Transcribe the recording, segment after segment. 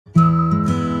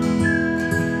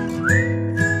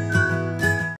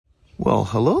Well,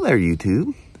 hello there,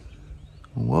 YouTube.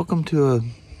 Welcome to a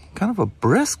kind of a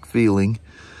brisk feeling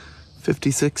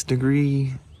 56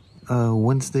 degree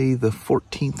Wednesday, the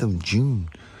 14th of June.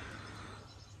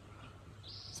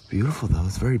 It's beautiful though.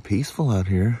 It's very peaceful out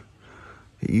here.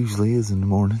 It usually is in the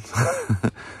mornings.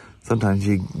 Sometimes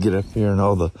you get up here and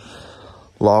all the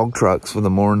log trucks for the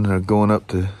morning are going up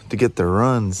to get their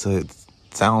runs. So it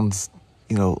sounds,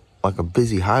 you know, like a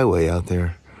busy highway out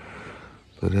there.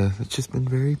 But it's just been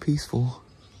very peaceful.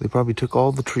 They probably took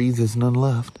all the trees, there's none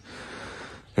left.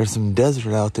 There's some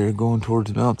desert out there going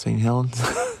towards Mount St. Helens.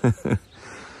 But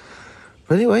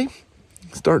anyway,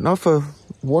 starting off a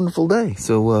wonderful day.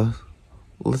 So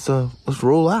let's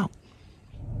roll out.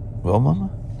 Well, Mama,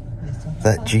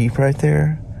 that Jeep right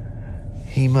there,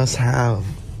 he must have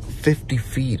 50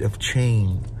 feet of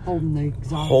chain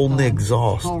holding the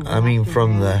exhaust. I mean,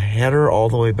 from the header all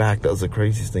the way back. That was the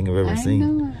craziest thing I've ever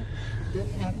seen.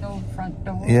 Didn't have no front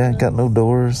door. Yeah, got no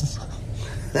doors.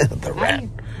 The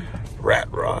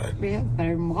rat rod. Yeah,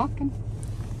 better than walking.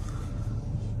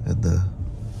 And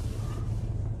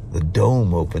the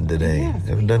dome opened today. Yeah,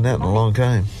 Haven't done that in a long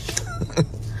time.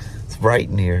 It's bright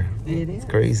in here. It is. It's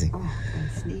crazy. Oh,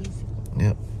 that's easy.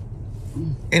 Yep.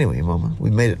 Anyway, Mama, we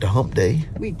made it to hump day.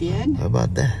 We did. How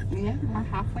about that? Yeah, we're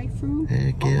halfway through.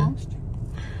 Heck yeah. Almost.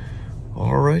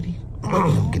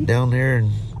 Alrighty. Get down there and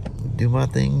do my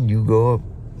thing. You go up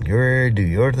your do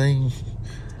your thing.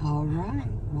 All right.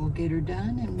 We'll get her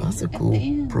done. And that's a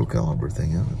cool Pro Caliber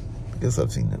thing. I guess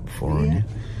I've seen that before on you.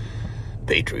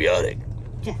 Patriotic.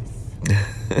 Yes.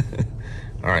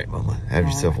 All right, Mama. Have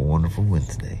yourself a wonderful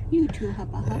Wednesday. You too,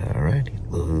 Hubba. All righty.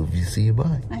 Love you. See you.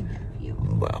 Bye. I love you.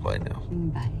 Bye now.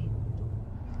 Bye.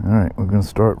 All right. We're going to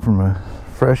start from a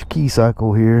fresh key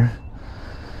cycle here.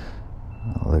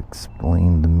 I'll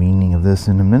explain the meaning of this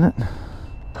in a minute.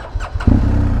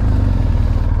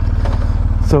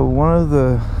 So one of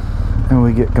the, and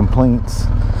we get complaints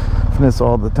from this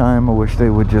all the time, I wish they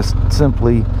would just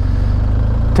simply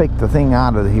take the thing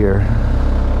out of here.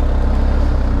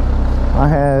 I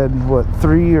had, what,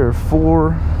 3 or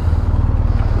 4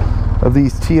 of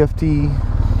these TFT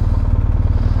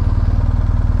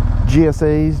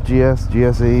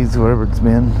GSAs, whatever it's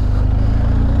been,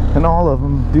 and all of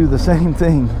them do the same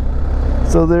thing.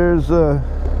 So there's,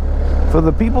 for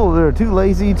the people that are too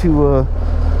lazy to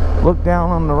look down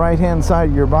on the right hand side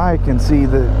of your bike and see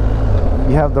that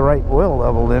you have the right oil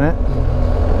level in it,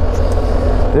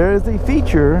 there is a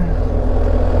feature.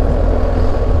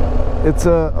 It's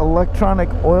a electronic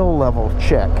oil level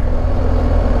check,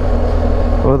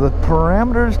 well, the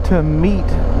parameters to meet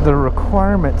the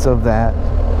requirements of that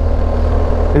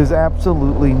is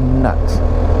absolutely nuts.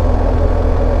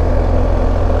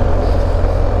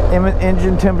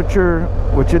 Engine temperature,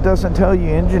 which it doesn't tell you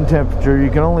engine temperature, you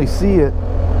can only see it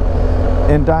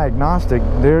in diagnostic.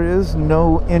 There is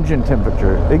no engine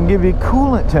temperature. They can give you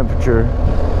coolant temperature,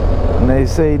 and they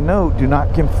say no, do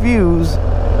not confuse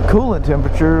coolant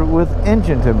temperature with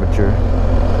engine temperature.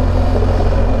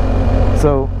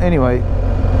 So anyway,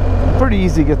 pretty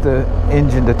easy to get the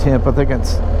engine to temp. I think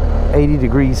it's 80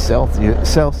 degrees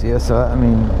Celsius. I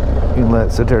mean, you can let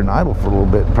it sit there and idle for a little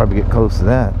bit and probably get close to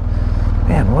that.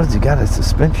 Man, what has he got his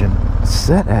suspension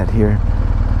set at here?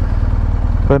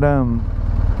 But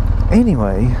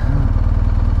anyway,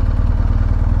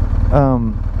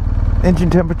 engine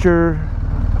temperature,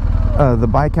 the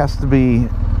bike has to be,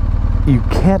 you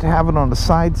can't have it on the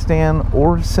side stand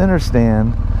or center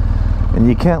stand, and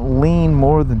you can't lean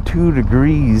more than 2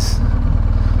 degrees.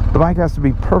 The bike has to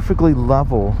be perfectly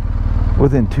level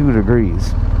within 2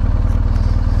 degrees.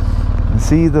 And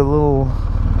see the little,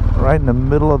 right in the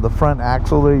middle of the front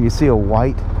axle there, you see a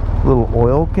white little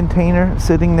oil container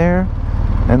sitting there,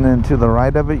 and then to the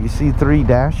right of it you see 3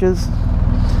 dashes.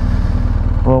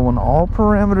 Well, when all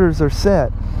parameters are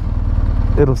set,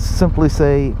 it'll simply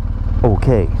say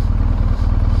okay.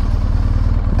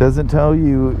 It doesn't tell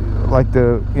you like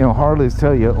the, you know, Harleys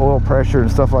tell you oil pressure and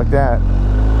stuff like that.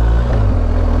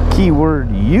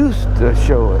 Keyword used to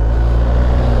show it.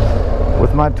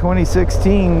 With my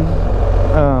 2016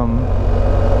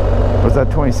 was that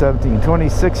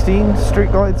 2016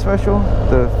 Street Glide Special,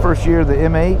 the first year of the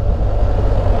M8,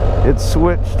 it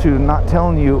switched to not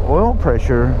telling you oil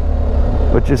pressure,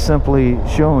 but just simply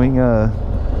showing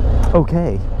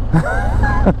okay.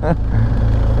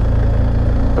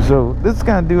 So this is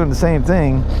kind of doing the same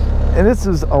thing, and this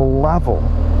is a level,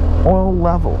 oil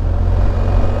level.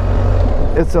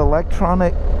 It's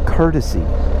electronic courtesy.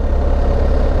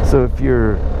 So if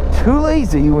you're too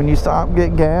lazy when you stop and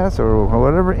get gas, or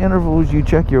whatever intervals you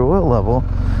check your oil level,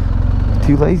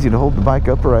 too lazy to hold the bike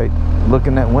upright, look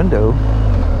in that window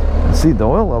and see the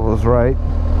oil level is right,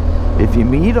 if you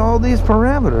meet all these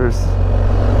parameters,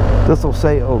 this will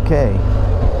say okay.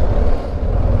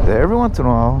 Every once in a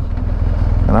while,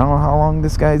 and I don't know how long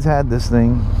this guy's had this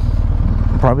thing,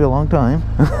 probably a long time,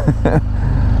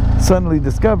 suddenly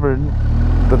discovered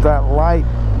that that light,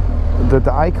 that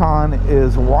the icon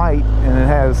is white and it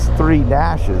has 3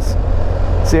 dashes.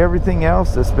 See, everything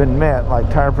else that's been met, like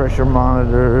tire pressure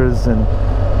monitors and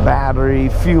battery,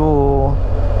 fuel,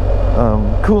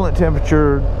 coolant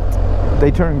temperature, they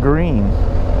turn green.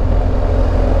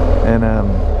 And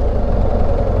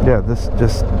yeah, this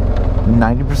just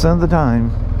 90% of the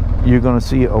time you're going to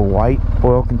see a white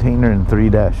oil container and 3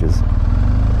 dashes.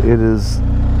 It is,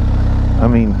 I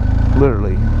mean,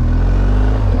 literally,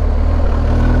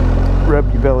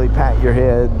 rub your belly, pat your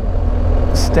head,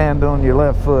 stand on your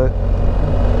left foot,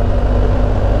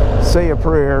 say a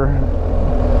prayer.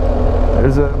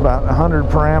 There's about 100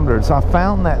 parameters. I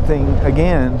found that thing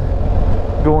again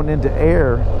going into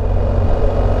air,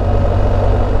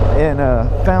 and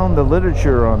found the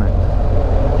literature on it,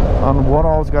 on what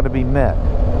all's got to be met.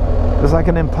 It's like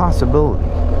an impossibility.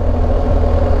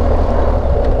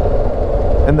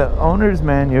 And the owner's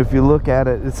manual, if you look at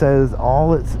it, it says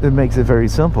it makes it very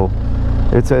simple.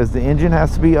 It says the engine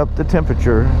has to be up to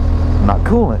temperature, not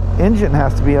coolant. Engine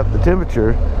has to be up to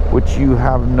temperature, which you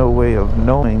have no way of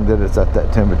knowing that it's at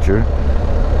that temperature.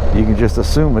 You can just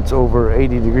assume it's over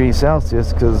 80 degrees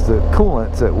Celsius because the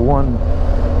coolant's at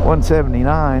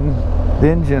 179. The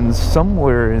engine's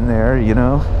somewhere in there, you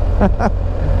know.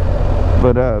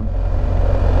 But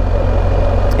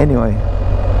anyway,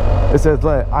 it says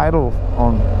let idle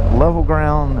on level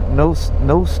ground, no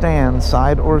stand,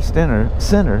 side or center,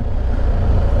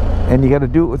 and you got to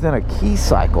do it within a key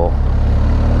cycle.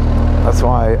 That's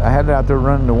why I had it out there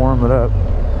running to warm it up,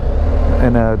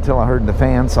 and until I heard the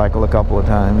fan cycle a couple of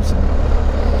times.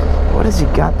 What has he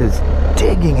got that's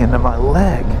digging into my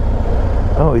leg?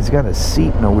 Oh, he's got his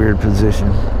seat in a weird position.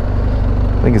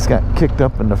 I think it's got kicked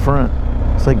up in the front.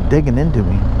 It's like digging into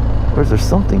me. Or is there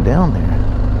something down there?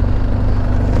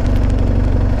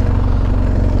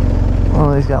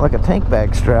 Well, he's got like a tank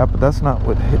bag strap, but that's not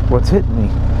what's hitting me.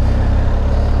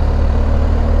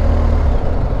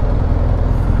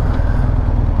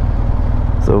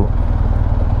 So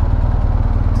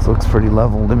this looks pretty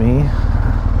level to me.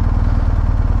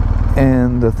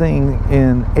 And the thing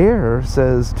in air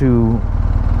says to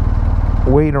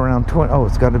wait around 20. Oh,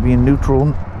 it's got to be in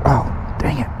neutral. Oh,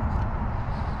 dang it.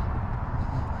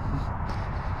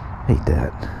 Hate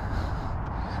that.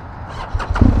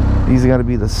 These have got to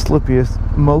be the slippiest,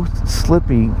 most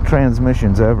slippy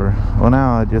transmissions ever. Well,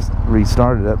 now I just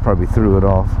restarted it, probably threw it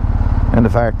off. And the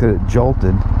fact that it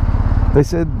jolted. They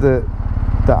said that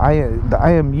the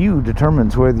IMU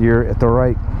determines whether you're at the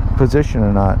right position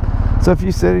or not. So if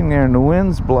you're sitting there and the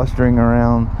wind's blustering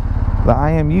around, the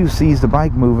IMU sees the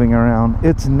bike moving around.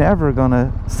 It's never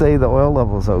gonna say the oil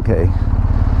level's okay.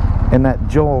 And that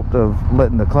jolt of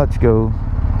letting the clutch go,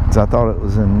 because I thought it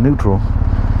was in neutral,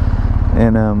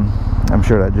 and I'm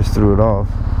sure that just threw it off.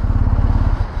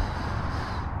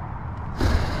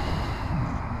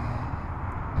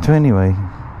 So anyway,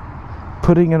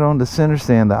 putting it on the center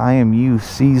stand, the IMU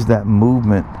sees that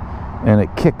movement and it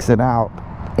kicks it out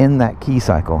in that key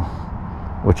cycle,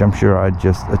 which I'm sure I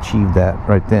just achieved that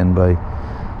right then by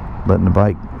letting the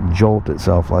bike jolt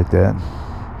itself like that.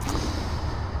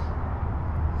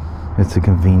 It's a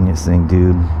convenience thing,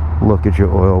 dude. Look at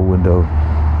your oil window.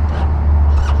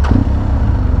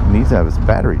 It needs to have its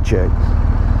battery checked.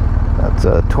 That's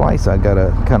twice I got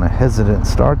a kind of hesitant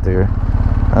start there.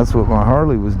 That's what my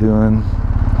Harley was doing.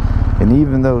 And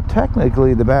even though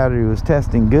technically the battery was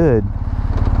testing good,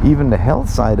 even the health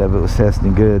side of it was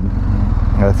testing good.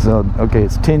 So, okay,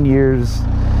 it's 10 years.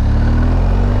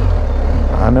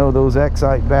 I know those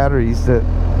Excite batteries that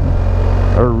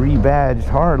are rebadged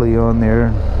Harley on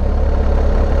there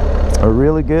are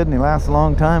really good, and they last a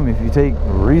long time if you take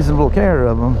reasonable care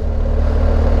of them.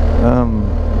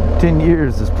 10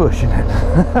 years is pushing it.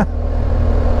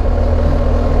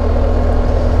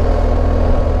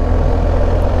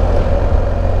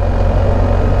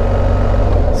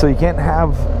 So you can't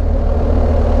have,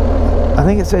 I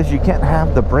think it says you can't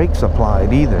have the brakes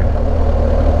applied either.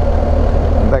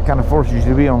 That kind of forces you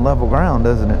to be on level ground,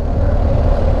 doesn't it?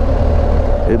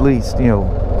 At least, you know,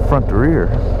 front to rear.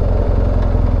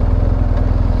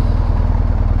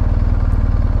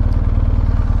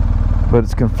 But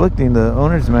it's conflicting. The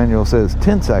owner's manual says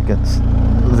 10 seconds.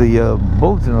 The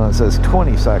bulletin on it says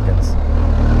 20 seconds.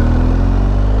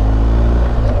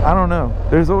 I don't know.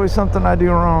 There's always something I do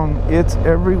wrong. It's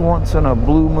every once in a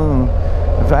blue moon.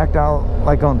 In fact, I'll,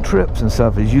 like on trips and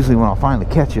stuff, is usually when I'll finally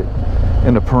catch it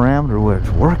in a parameter where it's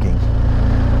working.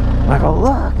 I go,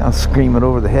 look. I'm screaming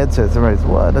over the headset. Somebody's,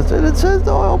 what? I said, it says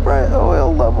the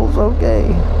oil level's okay.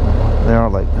 They're all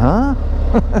like, huh?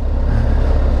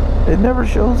 It never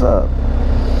shows up.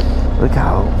 Look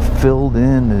how filled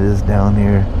in it is down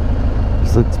here.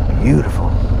 This looks beautiful.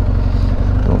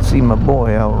 Don't see my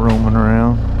boy out roaming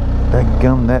around. That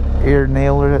gum, that air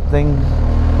nailer, that thing.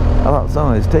 I thought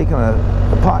somebody was taking a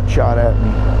pot shot at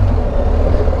me.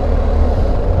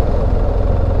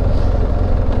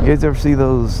 You guys ever see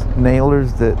those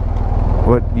nailers that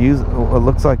what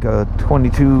looks like a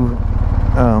 22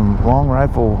 long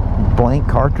rifle blank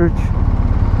cartridge?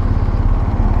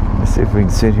 Let's see if we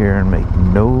can sit here and make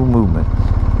no movement.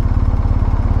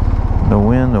 No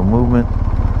wind, no movement,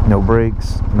 no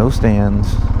brakes, no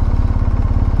stands.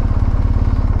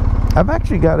 I've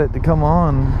actually got it to come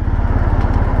on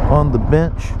the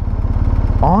bench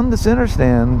on the center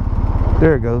stand.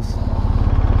 There it goes.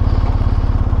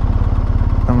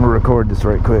 I'm gonna record this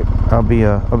right quick. I'll be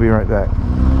right back.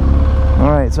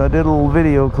 All right, so I did a little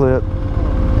video clip.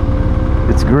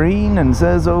 It's green and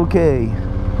says okay.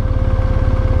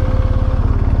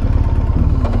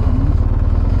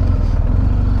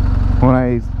 When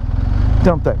I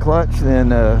dumped that clutch,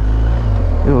 then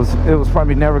it was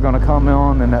probably never going to come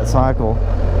on in that cycle.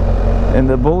 And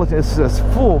the bullet is this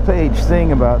full-page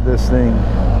thing about this thing.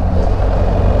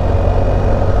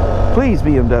 Please,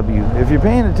 BMW, if you're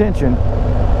paying attention,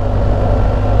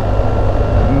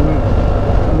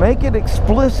 make it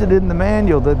explicit in the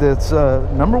manual that it's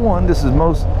number one, this is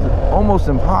almost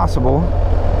impossible.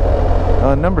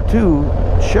 Number two,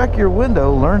 check your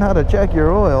window, learn how to check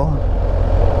your oil,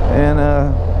 and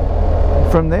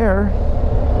from there,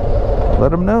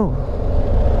 let them know.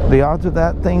 The odds of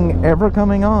that thing ever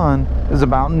coming on is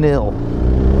about nil.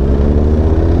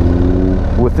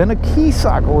 Within a key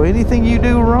cycle, anything you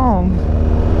do wrong,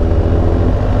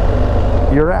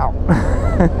 you're out.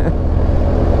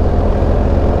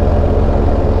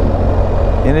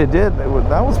 And it did.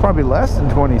 That was probably less than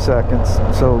 20 seconds.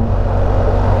 So,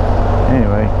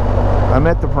 anyway, I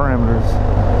met the parameters.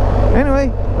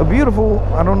 Anyway, a beautiful,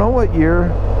 I don't know what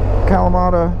year,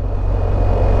 Kalamata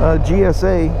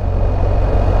GSA.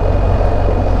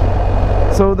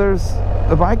 So there's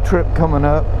a bike trip coming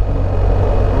up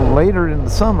later in the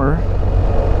summer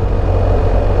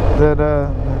that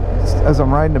as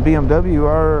I'm riding a BMW,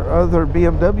 our other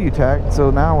BMW tack, so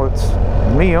now it's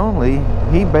me only,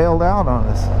 he bailed out on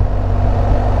us.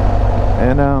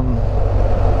 And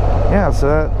yeah, so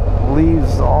that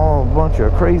leaves a bunch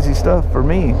of crazy stuff for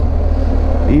me,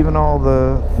 even all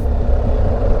the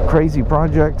crazy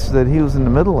projects that he was in the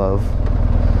middle of.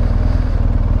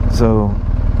 So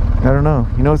I don't know.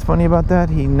 You know what's funny about that?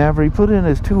 He put in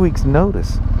his 2 weeks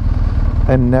notice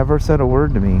and never said a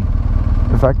word to me.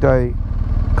 In fact, I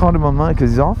called him on Monday because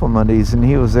he's off on Mondays, and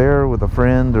he was there with a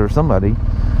friend or somebody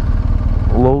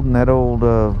loading that old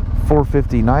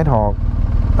 450 Nighthawk.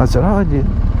 I said, oh, did you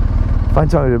find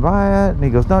somebody to buy it? And he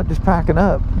goes, no, just packing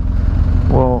up.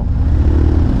 Well,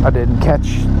 I didn't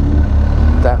catch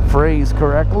that phrase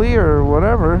correctly or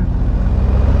whatever.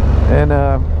 And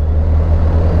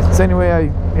so anyway,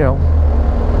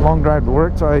 long drive to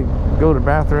work, so I go to the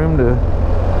bathroom to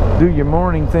do your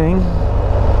morning thing.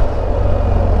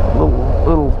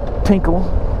 Little tinkle,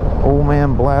 old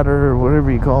man bladder or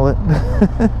whatever you call it.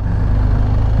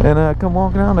 And I come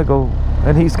walking out and I go,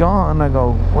 and he's gone. I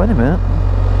go, wait a minute,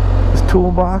 his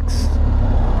toolbox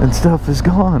and stuff is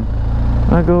gone.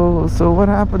 And I go, so what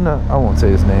happened to, I won't say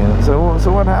his name, so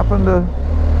what happened to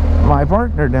my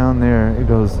partner down there? He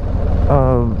goes,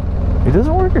 he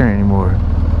doesn't work here anymore.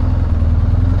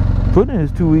 Put in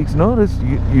his 2 weeks notice.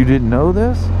 You didn't know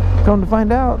this? Come to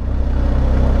find out,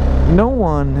 no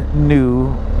one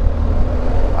knew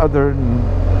other than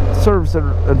service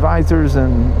advisors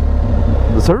and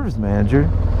the service manager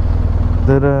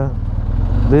that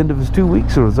the end of his 2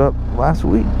 weeks was up last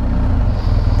week.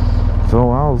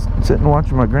 So I was sitting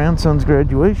watching my grandson's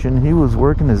graduation. He was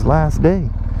working his last day.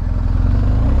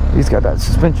 He's got that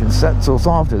suspension set so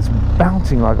soft it's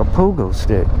bouncing like a pogo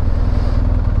stick.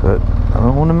 But I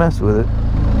don't want to mess with it.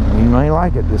 You may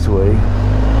like it this way.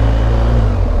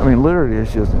 I mean, literally,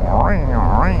 it's just.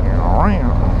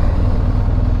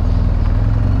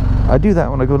 I do that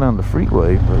when I go down the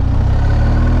freeway, but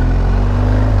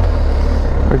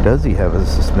where does he have his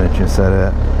suspension set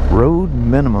at? Road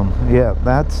minimum. Yeah,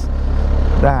 that's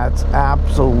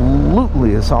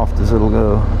absolutely as soft as it'll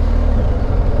go.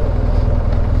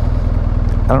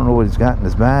 I don't know what he's got in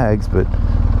his bags, but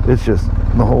it's just,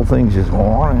 the whole thing's just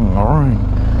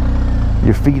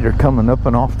your feet are coming up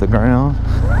and off the ground.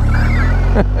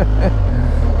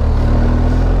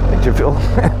 Makes you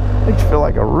feel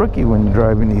like a rookie when you're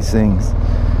driving these things.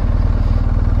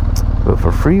 But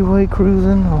for freeway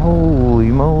cruising, holy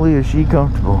moly, is she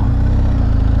comfortable.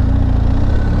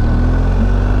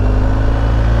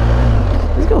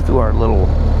 Let's go through our little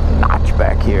notch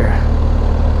back here.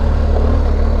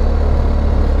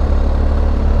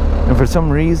 And for some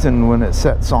reason, when it's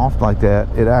set soft like that,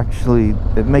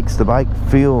 it makes the bike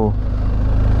feel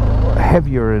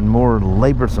heavier and more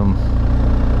laborsome.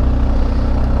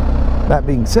 That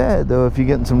being said, though, if you're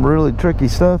getting some really tricky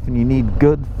stuff and you need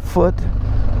good foot,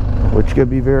 which you gotta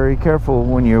be very careful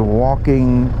when you're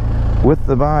walking with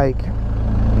the bike,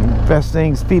 best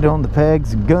thing's feet on the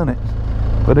pegs and gun it.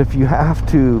 But if you have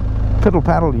to piddle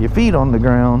paddle your feet on the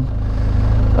ground,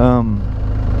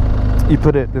 you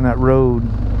put it in that road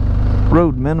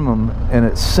minimum, and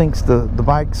it sinks the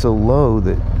bike so low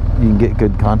that you can get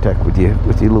good contact with your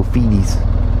little feeties.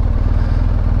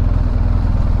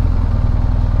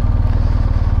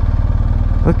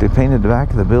 Look, they painted the back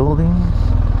of the building.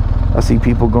 I see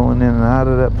people going in and out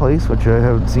of that place, which I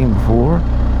haven't seen before.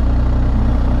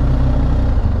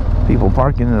 People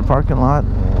parking in the parking lot,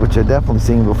 which I've definitely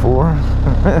seen before.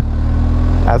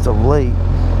 As of late.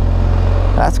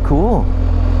 That's cool.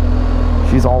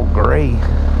 She's all gray.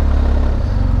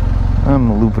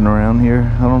 I'm looping around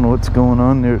here. I don't know what's going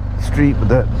on near the street, but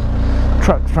that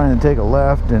truck's trying to take a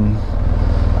left, and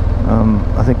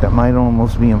I think that might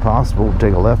almost be impossible to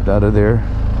take a left out of there.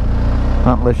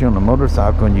 Not unless you're on a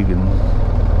motorcycle and you can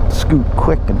scoot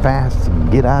quick and fast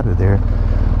and get out of there.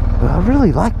 But I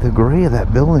really like the gray of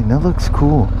that building. That looks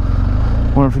cool.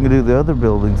 Wonder if we can do the other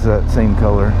buildings that same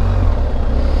color.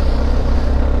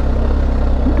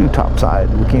 We'll do top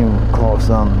side. We came close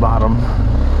on the bottom.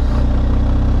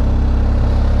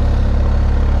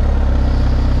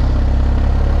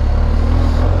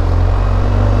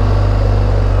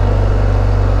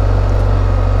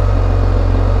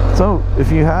 So,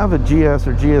 if you have a GS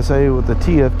or GSA with a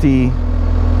TFT,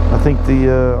 I think the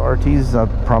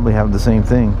RTs probably have the same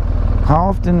thing. How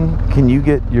often can you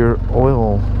get your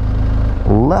oil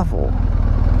level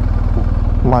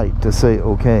light to say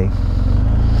okay?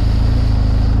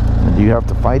 And do you have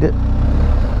to fight it?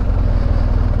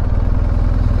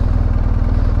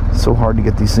 It's so hard to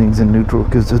get these things in neutral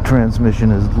because the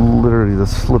transmission is literally the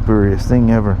slipperiest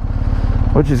thing ever,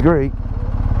 which is great.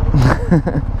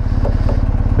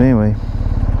 Anyway,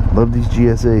 love these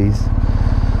GSAs.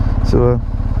 So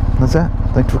that's that.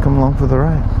 Thanks for coming along for the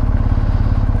ride.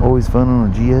 Always fun on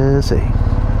a GSA.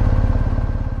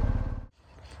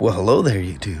 Well, hello there,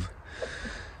 YouTube.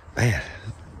 Man,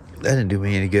 that didn't do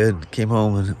me any good. Came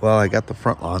home and, well, I got the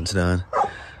front lawns done.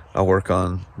 I'll work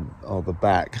on all the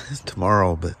back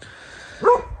tomorrow, but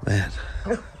man,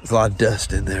 there's a lot of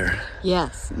dust in there.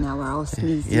 Yes, now we're all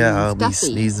sneezing. Yeah, I'll stuffy. be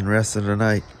sneezing the rest of the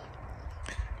night.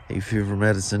 Hay fever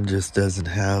medicine just doesn't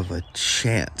have a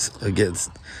chance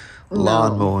against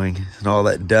lawn mowing and all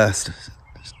that dust.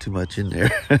 There's too much in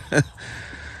there.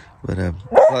 But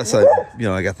plus I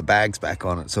got the bags back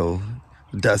on it, so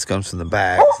the dust comes from the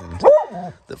bags and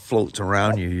that floats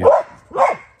around you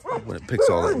when it picks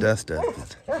all that dust up.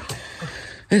 But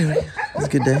anyway, it was a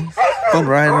good day. Fun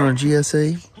riding on a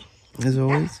GSA, as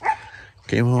always.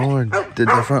 Came home and did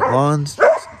the front lawns.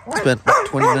 Spent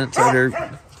 20 minutes out there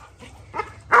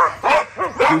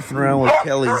goofing around with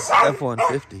Kelly's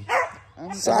F-150.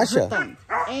 Sasha.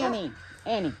 Annie.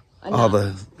 All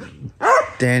the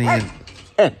Danny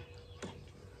and...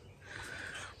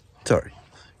 Sorry.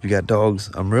 If you got dogs,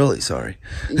 I'm really sorry.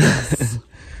 Yes.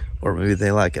 Or maybe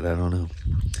they like it, I don't know.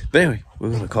 But anyway, we're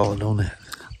going to call it on that.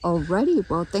 Alrighty,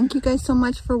 well, thank you guys so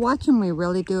much for watching. We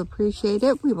really do appreciate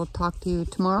it. We will talk to you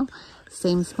tomorrow.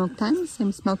 Same smoke time,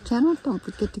 same smoke channel. Don't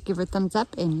forget to give her a thumbs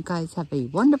up. And you guys have a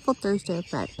wonderful Thursday or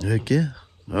Friday. Heck yeah.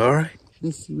 All right.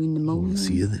 We'll see you in the morning. We'll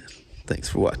see you then. Thanks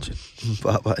for watching.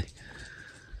 Bye-bye.